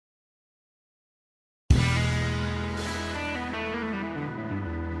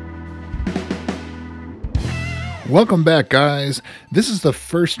Welcome back, guys. This is the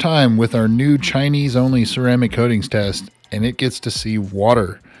first time with our new Chinese-only ceramic coatings test, and it gets to see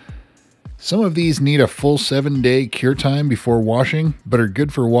water. Some of these need a full 7-day cure time before washing, but are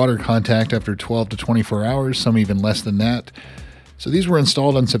good for water contact after 12 to 24 hours, some even less than that. So these were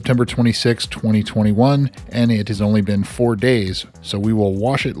installed on September 26, 2021, and it has only been 4 days. So we will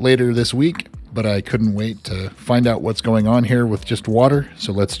wash it later this week, but I couldn't wait to find out what's going on here with just water,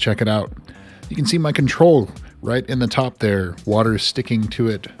 so let's check it out. You can see my control right in the top there. Water is sticking to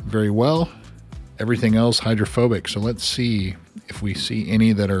it very well. Everything else hydrophobic. So let's see if we see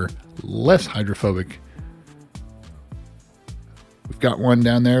any that are less hydrophobic. We've got one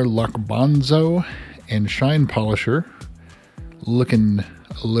down there, Luck Bonzo and Shine Polisher, looking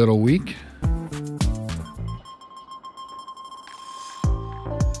a little weak.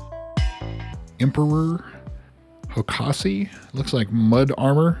 Emperor Hokasi, looks like Mud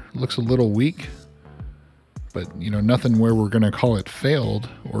Armor, looks a little weak, but nothing where we're going to call it failed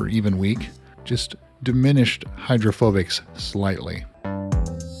or even weak, just diminished hydrophobics slightly.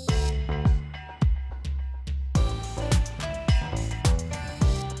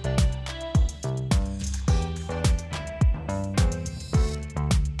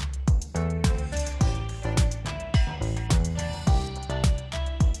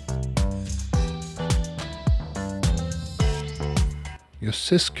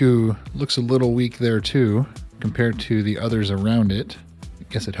 Yosisku looks a little weak there too, compared to the others around it. I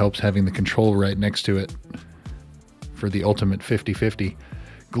guess it helps having the control right next to it for the ultimate 50-50.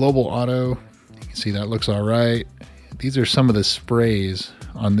 Global Auto, you can see that looks all right. These are some of the sprays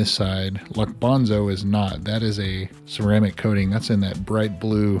on this side. Luck Bonzo is not. That is a ceramic coating. That's in that bright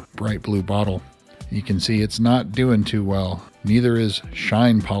blue bottle. You can see it's not doing too well. Neither is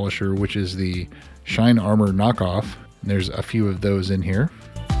Shine Polisher, which is the Shine Armor knockoff. There's a few of those in here.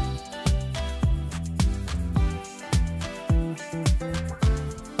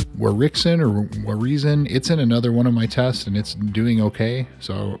 Warizin, it's in another one of my tests and it's doing okay.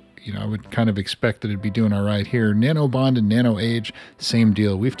 So, I would kind of expect that it'd be doing all right here. Nano Bond and Nano Age, same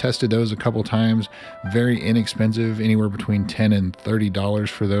deal. We've tested those a couple times. Very inexpensive, anywhere between $10 and $30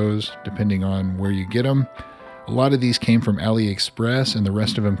 for those, depending on where you get them. A lot of these came from AliExpress and the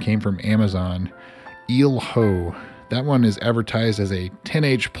rest of them came from Amazon. Eel Ho. That one is advertised as a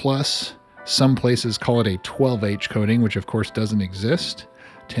 10H plus. Some places call it a 12H coating, which of course doesn't exist.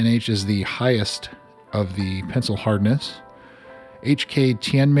 10H is the highest of the pencil hardness. HK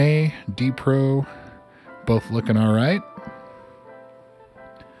Tianmei, D Pro, both looking all right.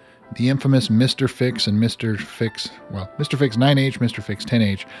 The infamous Mr. Fix and Mr. Fix 9H, Mr. Fix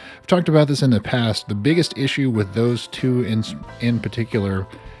 10H. I've talked about this in the past. The biggest issue with those two in particular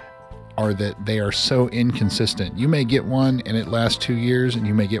are that they are so inconsistent. You may get one and it lasts 2 years, and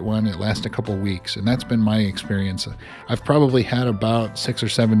you may get one and it lasts a couple weeks, and that's been my experience. I've probably had about 6 or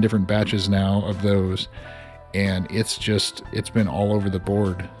 7 different batches now of those, and it's been all over the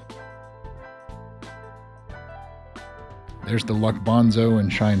board. There's the Luck Bonzo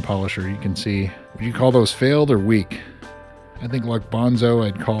and Shine Polisher. You can see, would you call those failed or weak? I think Luck Bonzo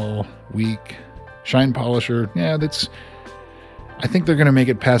I'd call weak. Shine Polisher, yeah, I think they're going to make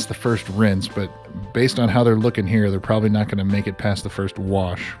it past the first rinse, but based on how they're looking here, they're probably not going to make it past the first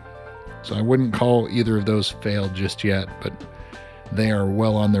wash. So I wouldn't call either of those failed just yet, but they are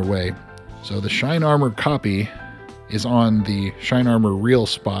well on their way. So the Shine Armor copy is on the Shine Armor Real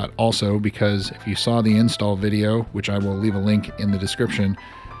spot also, because if you saw the install video, which I will leave a link in the description,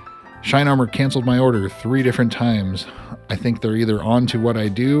 Shine Armor canceled my order 3 different times. I think they're either on to what I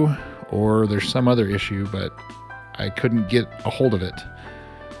do or there's some other issue, but I couldn't get a hold of it,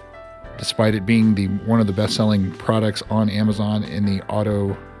 despite it being one of the best-selling products on Amazon in the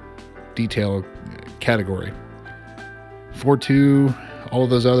auto detail category. 4.2, all of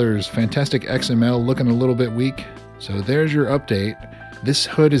those others, Fantastic XML looking a little bit weak. So there's your update. This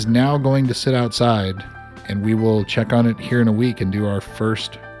hood is now going to sit outside, and we will check on it here in a week and do our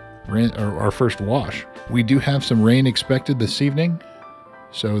first wash. We do have some rain expected this evening,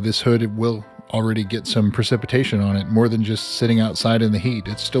 so this hood will already get some precipitation on it, more than just sitting outside in the heat.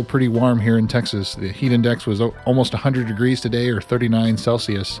 It's still pretty warm here in Texas. The heat index was almost 100 degrees today, or 39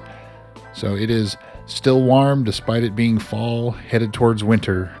 Celsius. So it is still warm despite it being fall, headed towards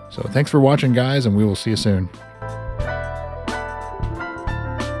winter. So thanks for watching, guys, and we will see you soon.